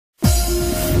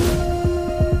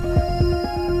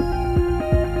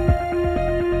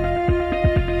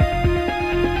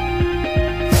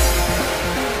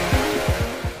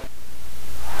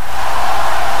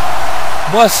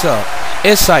What's up?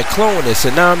 It's Cyclonus,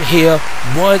 and I'm here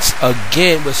once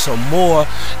again with some more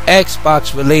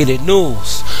Xbox related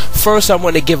news. First, I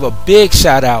want to give a big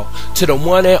shout out to the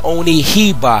one and only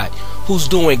Hebot, who's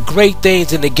doing great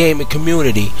things in the gaming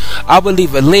community. I will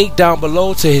leave a link down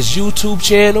below to his YouTube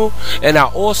channel, and I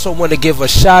also want to give a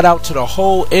shout out to the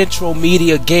whole Intro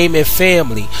Media Gaming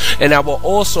family, and I will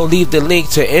also leave the link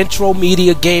to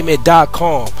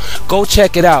intromediagaming.com. Go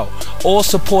check it out. All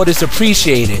support is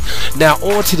appreciated. Now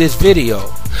on to this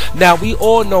video. Now we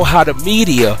all know how the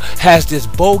media has this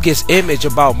bogus image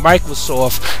about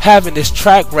Microsoft having this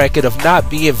track record of not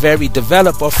being very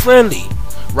developer friendly,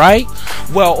 right?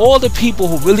 Well, all the people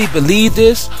who really believe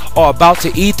this are about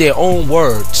to eat their own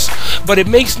words. But it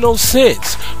makes no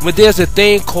sense when there's a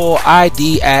thing called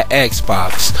ID at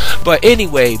Xbox. But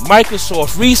anyway,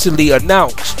 Microsoft recently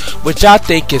announced, which I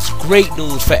think is great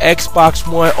news for Xbox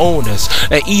One owners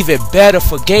and even better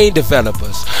for game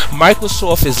developers.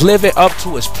 Microsoft is living up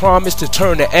to its promise to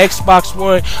turn the Xbox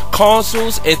One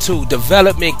consoles into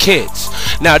development kits.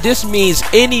 Now this means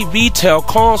any retail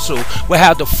console will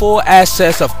have the full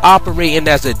access of operating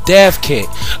as a dev kit,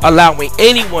 allowing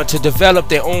anyone to develop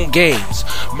their own games.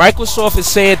 Microsoft is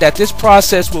saying that this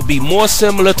process will be more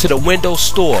similar to the Windows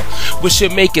Store, which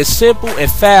should make it simple and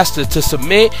faster to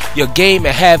submit your game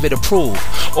and have it approved.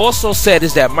 Also said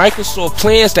is that Microsoft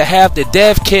plans to have the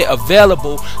dev kit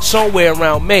available somewhere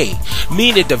around May,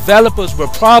 meaning developers will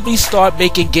probably start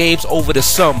making games over the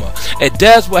summer, and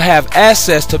devs will have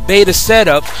access to beta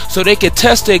setups so they can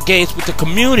test their games with the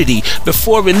community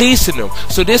before releasing them.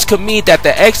 So this could mean that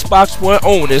the Xbox One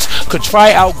owners could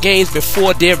try out games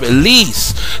before their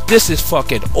release. This is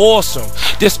fucking awesome.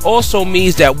 This also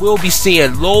means that we'll be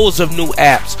seeing loads of new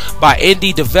apps by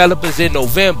indie developers in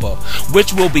November,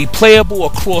 which will be playable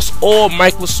across all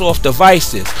Microsoft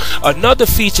devices. Another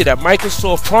feature that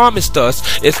Microsoft promised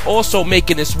us is also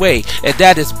making its way, and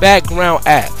that is background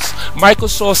apps.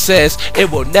 Microsoft says it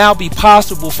will now be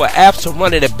possible for apps to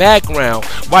run in the background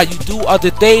while you do other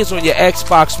things on your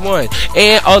Xbox One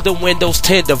and other Windows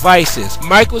 10 devices.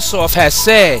 Microsoft has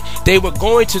said they were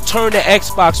going to turn the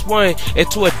Xbox One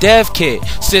into a dev kit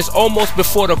since almost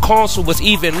before the console was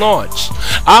even launched.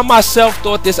 I myself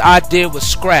thought this idea was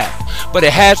scrapped, but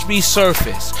it has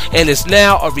resurfaced and is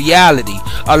now a reality.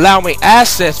 Allowing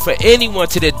access for anyone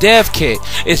to the dev kit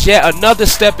is yet another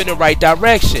step in the right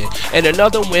direction, and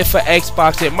another win for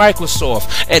Xbox and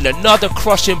Microsoft, and another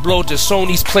crushing blow to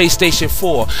Sony's PlayStation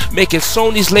 4, making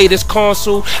Sony's latest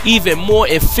console even more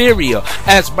inferior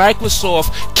as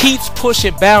Microsoft keeps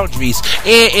pushing boundaries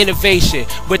and innovation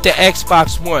with the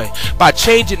Xbox One by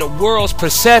changing the world's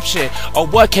perception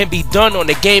of what can be done on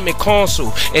the gaming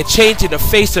console and changing the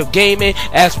face of gaming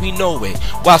as we know it,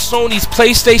 while Sony's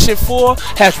PlayStation 4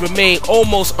 has remained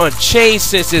almost unchanged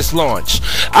since its launch.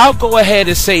 I'll go ahead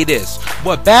and say this: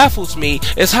 what baffles me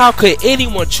is how could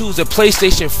anyone choose a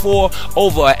PlayStation 4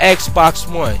 over an Xbox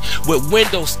One with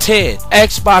Windows 10,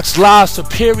 Xbox Live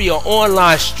superior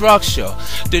online structure,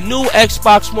 the new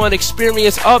Xbox One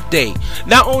Experience update.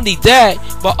 Not only that,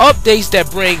 but updates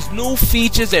that brings new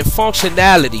features and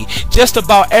functionality just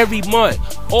about every month.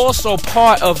 Also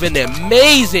part of an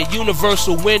amazing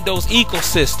universal Windows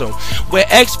ecosystem where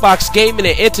Xbox gaming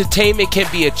and entertainment can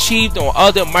be achieved on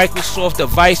other Microsoft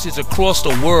devices across the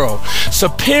world.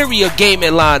 Superior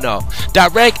gaming lineup,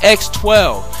 DirectX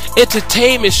 12,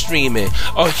 entertainment streaming,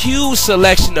 a huge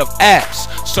selection of apps,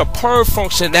 superb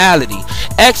functionality,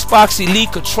 Xbox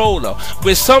Elite controller,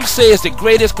 which some say is the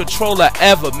greatest controller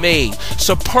ever made,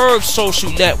 superb social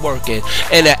networking,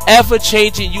 and an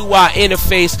ever-changing UI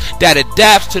interface that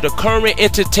adapts to the current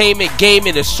entertainment,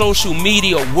 gaming, and social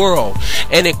media world.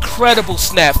 An incredible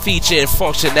snap feature and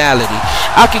functionality.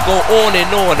 I could go on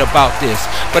and on about this,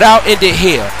 but I'll end it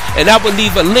here, and I will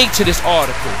leave a link to this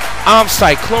article. I'm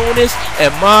Cyclonus,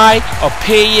 and my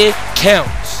opinion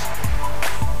counts.